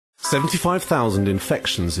75,000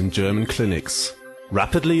 infections in German clinics.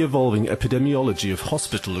 Rapidly evolving epidemiology of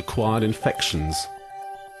hospital-acquired infections.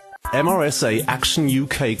 MRSA Action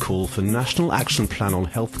UK call for National Action Plan on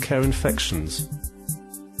Healthcare Infections.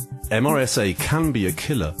 MRSA can be a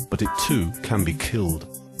killer, but it too can be killed.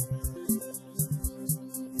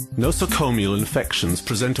 Nosocomial infections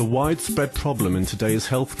present a widespread problem in today's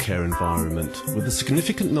healthcare environment, with a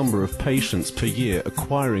significant number of patients per year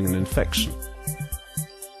acquiring an infection.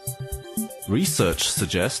 Research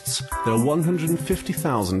suggests there are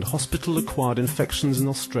 150,000 hospital-acquired infections in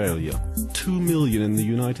Australia, 2 million in the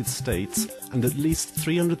United States, and at least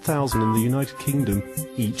 300,000 in the United Kingdom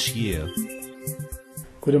each year.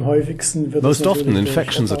 Most often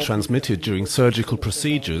infections are transmitted during surgical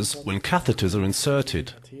procedures when catheters are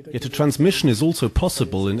inserted, yet a transmission is also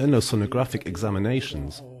possible in endosonographic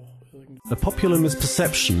examinations. A popular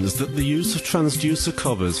misperception is that the use of transducer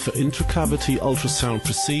covers for intracavitary ultrasound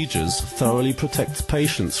procedures thoroughly protects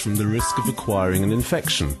patients from the risk of acquiring an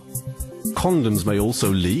infection. Condoms may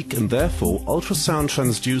also leak, and therefore ultrasound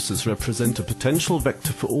transducers represent a potential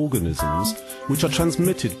vector for organisms which are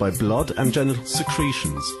transmitted by blood and genital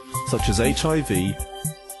secretions such as HIV,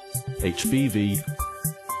 HBV,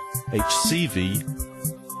 HCV,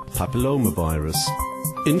 papillomavirus.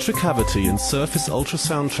 Intracavity and surface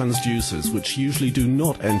ultrasound transducers, which usually do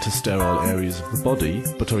not enter sterile areas of the body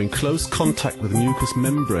but are in close contact with mucous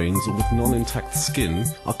membranes or with non-intact skin,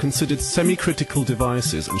 are considered semi-critical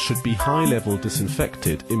devices and should be high-level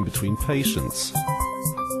disinfected in between patients.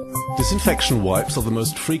 Disinfection wipes are the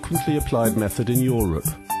most frequently applied method in Europe.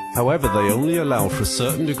 However, they only allow for a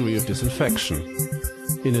certain degree of disinfection.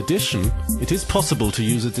 In addition, it is possible to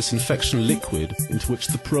use a disinfection liquid into which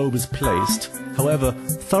the probe is placed. However,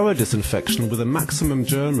 thorough disinfection with a maximum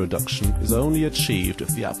germ reduction is only achieved if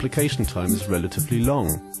the application time is relatively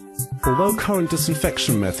long. Although current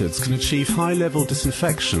disinfection methods can achieve high-level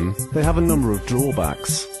disinfection, they have a number of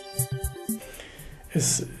drawbacks.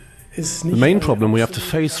 The main problem we have to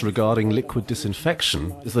face regarding liquid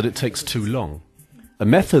disinfection is that it takes too long. A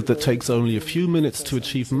method that takes only a few minutes to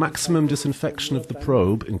achieve maximum disinfection of the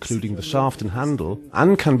probe, including the shaft and handle,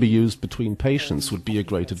 and can be used between patients would be a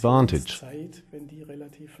great advantage.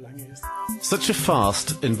 Such a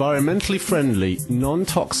fast, environmentally friendly,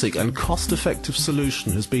 non-toxic and cost-effective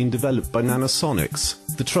solution has been developed by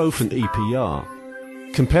Nanosonics, the Trophon EPR.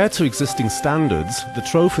 Compared to existing standards, the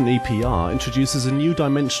Trophon EPR introduces a new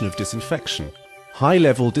dimension of disinfection,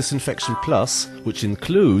 high-level disinfection plus, which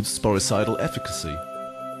includes sporicidal efficacy.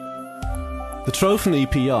 The Trophon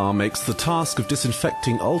EPR makes the task of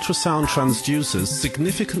disinfecting ultrasound transducers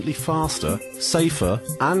significantly faster, safer,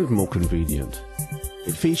 and more convenient.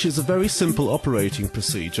 It features a very simple operating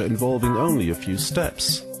procedure involving only a few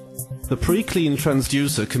steps. The pre-cleaned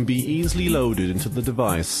transducer can be easily loaded into the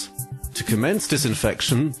device. To commence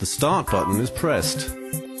disinfection, the start button is pressed.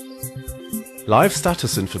 Live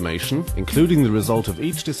status information, including the result of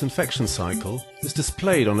each disinfection cycle, is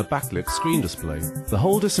displayed on a backlit screen display. The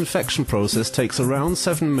whole disinfection process takes around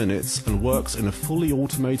 7 minutes and works in a fully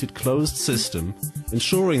automated closed system,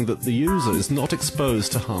 ensuring that the user is not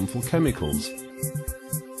exposed to harmful chemicals.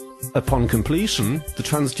 Upon completion, the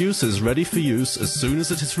transducer is ready for use as soon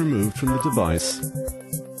as it is removed from the device.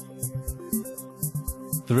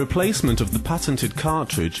 The replacement of the patented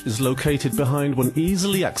cartridge is located behind one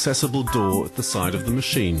easily accessible door at the side of the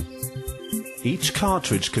machine. Each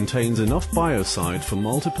cartridge contains enough biocide for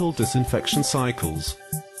multiple disinfection cycles.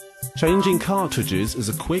 Changing cartridges is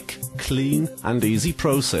a quick, clean and easy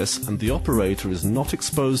process, and the operator is not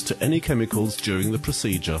exposed to any chemicals during the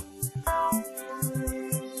procedure.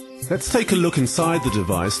 Let's take a look inside the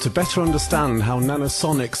device to better understand how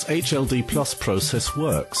Nanosonics' HLD Plus process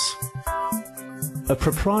works. A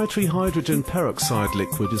proprietary hydrogen peroxide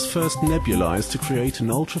liquid is first nebulized to create an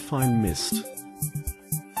ultrafine mist.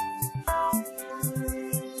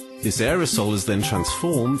 This aerosol is then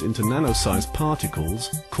transformed into nano-sized particles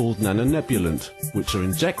called nanonebulant, which are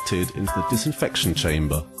injected into the disinfection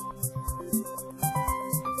chamber.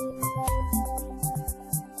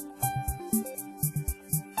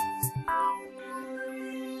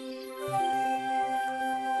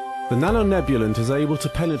 The nanonebulant is able to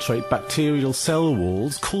penetrate bacterial cell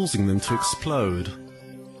walls, causing them to explode.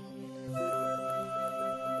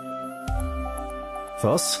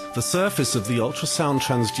 Thus, the surface of the ultrasound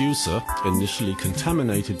transducer, initially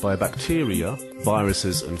contaminated by bacteria,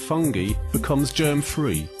 viruses and fungi, becomes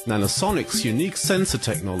germ-free. Nanosonics' unique sensor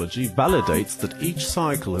technology validates that each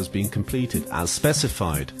cycle has been completed as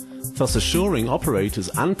specified, thus assuring operators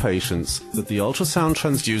and patients that the ultrasound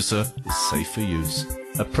transducer is safe for use.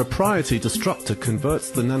 A proprietary destructor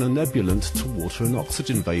converts the nanonebulant to water and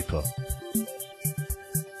oxygen vapor.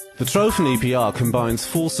 The Trophon EPR combines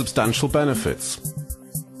 4 substantial benefits: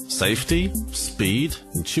 safety, speed,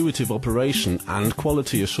 intuitive operation, and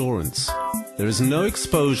quality assurance. There is no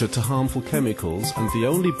exposure to harmful chemicals, and the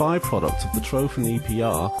only byproduct of the Trophon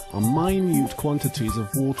EPR are minute quantities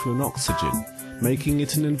of water and oxygen, making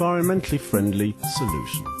it an environmentally friendly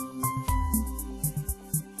solution.